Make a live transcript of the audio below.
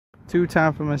Two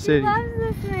time for my city. She loves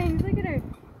this thing. Look at her.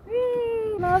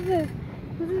 Whee! Love this.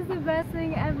 This is the best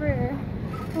thing ever.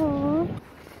 Aww.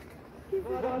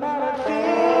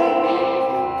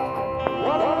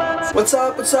 What's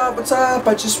up, what's up, what's up?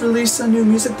 I just released a new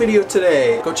music video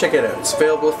today. Go check it out. It's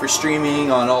available for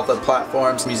streaming on all the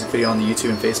platforms. Music video on the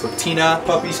YouTube and Facebook. Tina,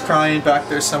 puppy's crying back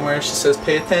there somewhere. She says,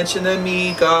 pay attention to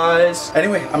me, guys.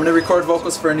 Anyway, I'm gonna record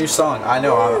vocals for a new song. I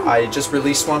know, I just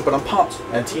released one, but I'm pumped.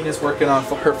 And Tina's working on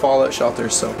her Fallout shelter,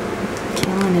 so.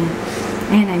 Killing it.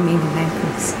 And I made a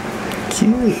necklace.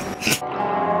 Cute.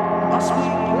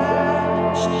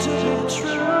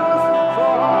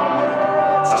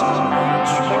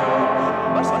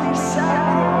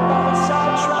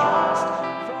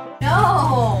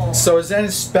 So Zen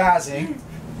is spazzing.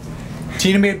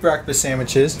 Tina made breakfast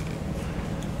sandwiches.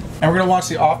 And we're gonna watch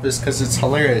The Office because it's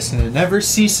hilarious and it never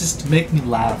ceases to make me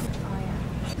laugh.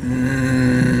 Oh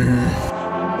yeah.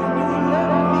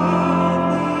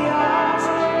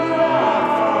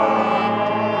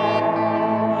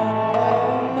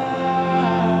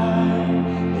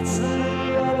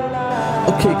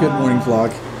 Okay, good morning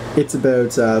vlog. It's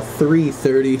about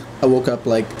 3:30. I woke up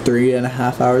like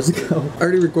 3.5 hours ago. I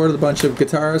already recorded a bunch of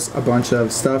guitars, a bunch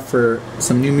of stuff for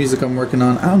some new music I'm working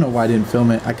on. I don't know why I didn't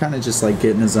film it. I kind of just like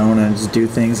get in the zone and just do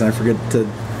things and I forget to...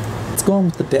 Let's go on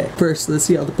with the day. First, let's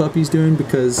see how the puppy's doing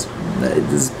because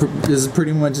this is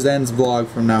pretty much Zen's vlog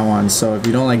from now on. So if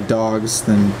you don't like dogs,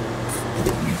 then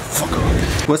fuck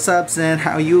off. What's up, Zen?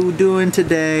 How you doing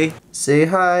today? Say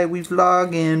hi, we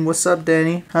vlogging. What's up,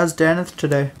 Danny? How's Daneth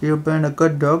today? You been a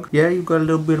good dog? Yeah, you got a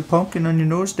little bit of pumpkin on your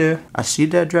nose there. I see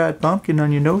that dried pumpkin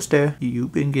on your nose there. You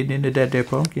been getting into that there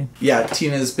pumpkin. Yeah,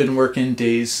 Tina's been working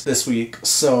days this week,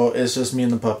 so it's just me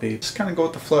and the puppy. Just kind of go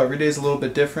with the flow. Every day's a little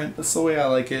bit different. That's the way I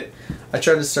like it. I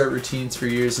tried to start routines for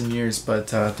years and years, but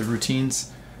the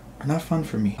routines are not fun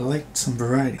for me. I like some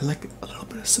variety. I like a little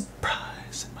bit of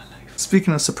surprise in my life.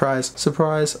 Speaking of surprise,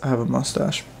 I have a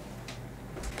mustache.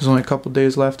 There's only a couple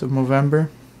days left of November.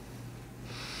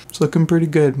 It's looking pretty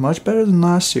good. Much better than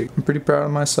last year. I'm pretty proud of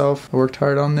myself. I worked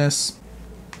hard on this.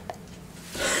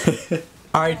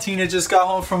 Alright, Tina just got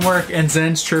home from work and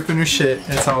Zen's chirping her shit.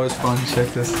 It's always fun.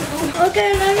 Check this out.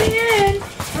 Okay, let me in.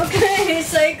 Okay,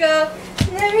 psycho.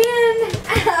 Let me in.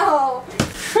 Ow.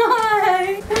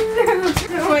 Hi.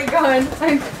 Oh my god.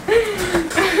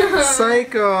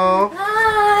 Psycho.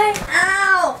 Hi.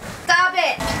 Ow. Stop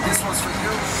it. This one's for you.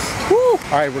 Woo.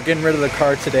 Alright, we're getting rid of the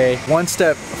car today. One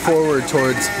step forward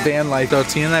towards van life. So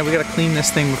Tina and I, we gotta clean this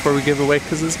thing before we give it away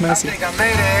because it's messy. I think I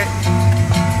made it.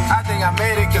 I think I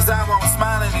made it because I'm always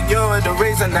smiling and you're the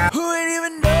reason now. Who would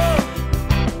even know?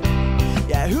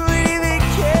 Yeah, who would even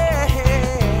care?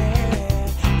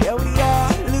 Yeah, we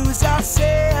all lose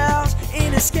ourselves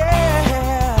in a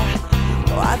scare.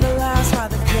 Why the lies, why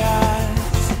the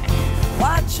cries?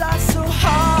 Why try so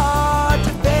hard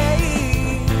to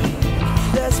be?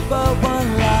 There's but one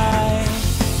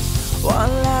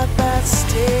life at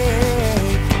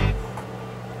stake.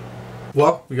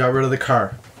 Well, we got rid of the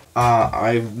car.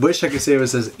 I wish I could say it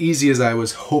was as easy as I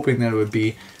was hoping that it would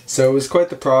be. So it was quite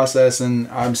the process and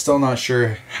I'm still not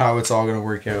sure how it's all going to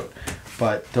work out.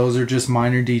 But those are just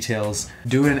minor details.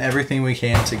 Doing everything we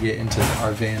can to get into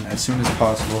our van as soon as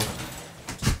possible.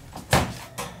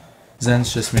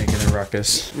 Zen's just making a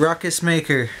ruckus. Ruckus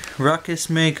maker. Ruckus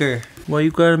maker. Why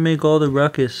you gotta make all the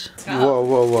ruckus? Whoa,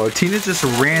 whoa, whoa. Tina just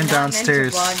ran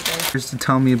downstairs just to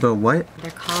tell me about what?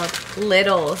 They're called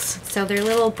littles. So they're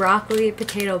little broccoli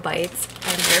potato bites.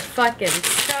 And they're fucking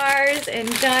stars and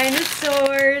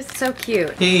dinosaurs. So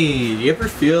cute. Hey, you ever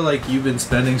feel like you've been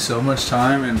spending so much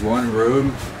time in one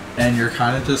room and you're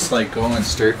kind of just like going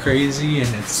stir crazy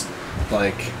and it's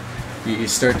like you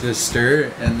start to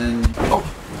stir and then... Oh!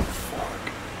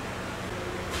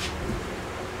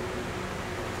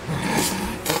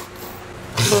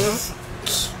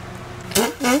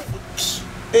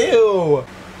 Ew!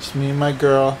 Just me and my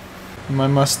girl and my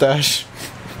mustache.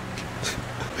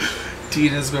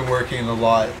 Tina's been working a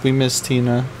lot. We miss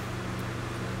Tina.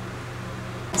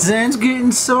 Zen's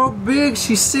getting so big.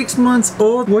 She's 6 months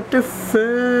old. What the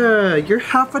fuck? You're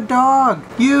half a dog.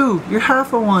 You're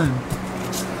half a one.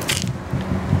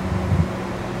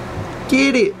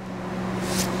 Get it.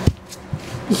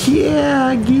 Yeah,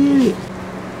 I get it.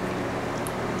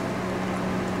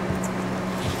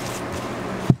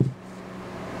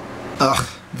 Ugh,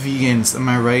 vegans, am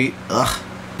I right? Ugh.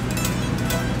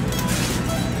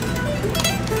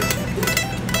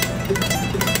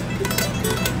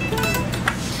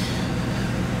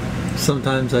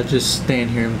 Sometimes I just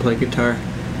stand here and play guitar.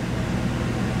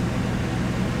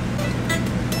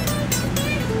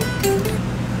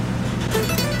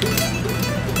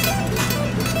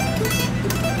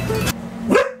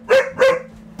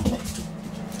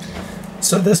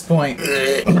 So at this point,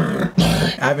 I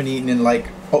haven't eaten in like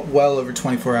well over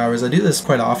 24 hours. I do this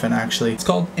quite often actually. It's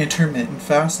called intermittent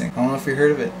fasting. I don't know if you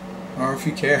heard of it. I don't know if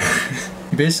you care.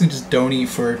 You basically just don't eat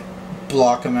for a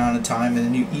block amount of time and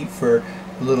then you eat for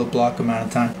a little block amount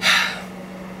of time.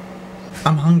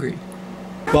 I'm hungry.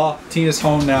 Well, Tina's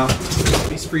home now.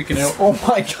 He's freaking out. Oh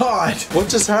my god! What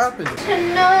just happened?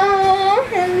 Hello,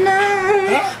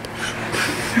 hello.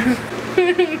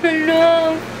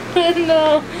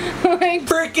 No.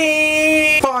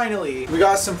 Freaking! Finally! We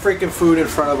got some freaking food in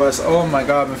front of us. Oh my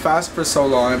god, I've been fasting for so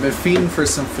long. I've been feeding for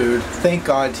some food. Thank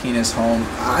god Tina's home.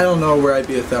 I don't know where I'd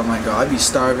be without my god. I'd be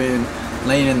starving,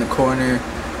 laying in the corner.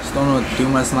 Just don't know what to do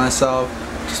with myself.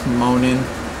 Just moaning.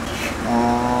 What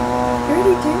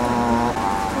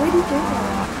are you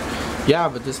doing? Yeah,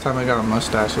 but this time I got a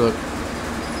mustache, look.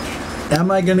 Am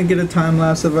I gonna get a time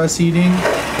lapse of us eating?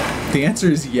 The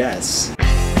answer is yes.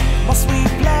 Must we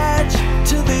pledge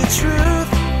to the truth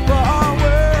for our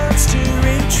words to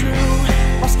ring true?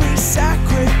 Must we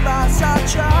sacrifice our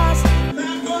trust?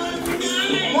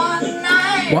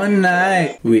 One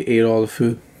night. We ate all the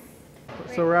food.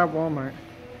 So we're at Walmart.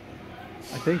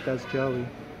 I think that's Jelly.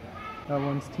 That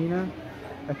one's Tina,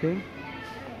 I think.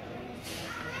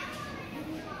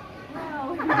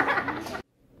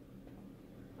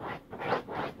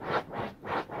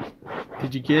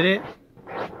 Did you get it?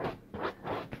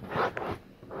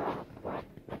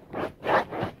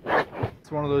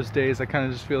 It's one of those days I kind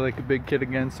of just feel like a big kid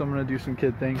again, so I'm gonna do some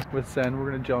kid things with Zen.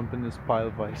 We're gonna jump in this pile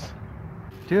of ice.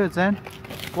 Do it, Zen.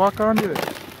 Walk onto it.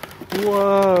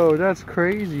 Whoa, that's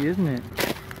crazy, isn't it?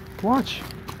 Watch.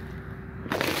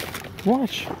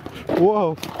 Watch.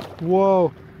 Whoa.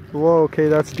 Whoa. Whoa, okay,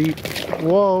 that's deep.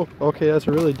 Whoa. Okay, that's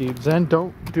really deep. Zen,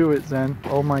 don't do it, Zen.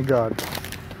 Oh my god.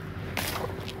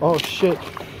 Oh shit.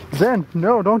 Zen,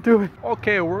 no, don't do it.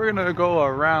 Okay, we're gonna go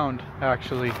around,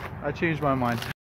 actually. I changed my mind.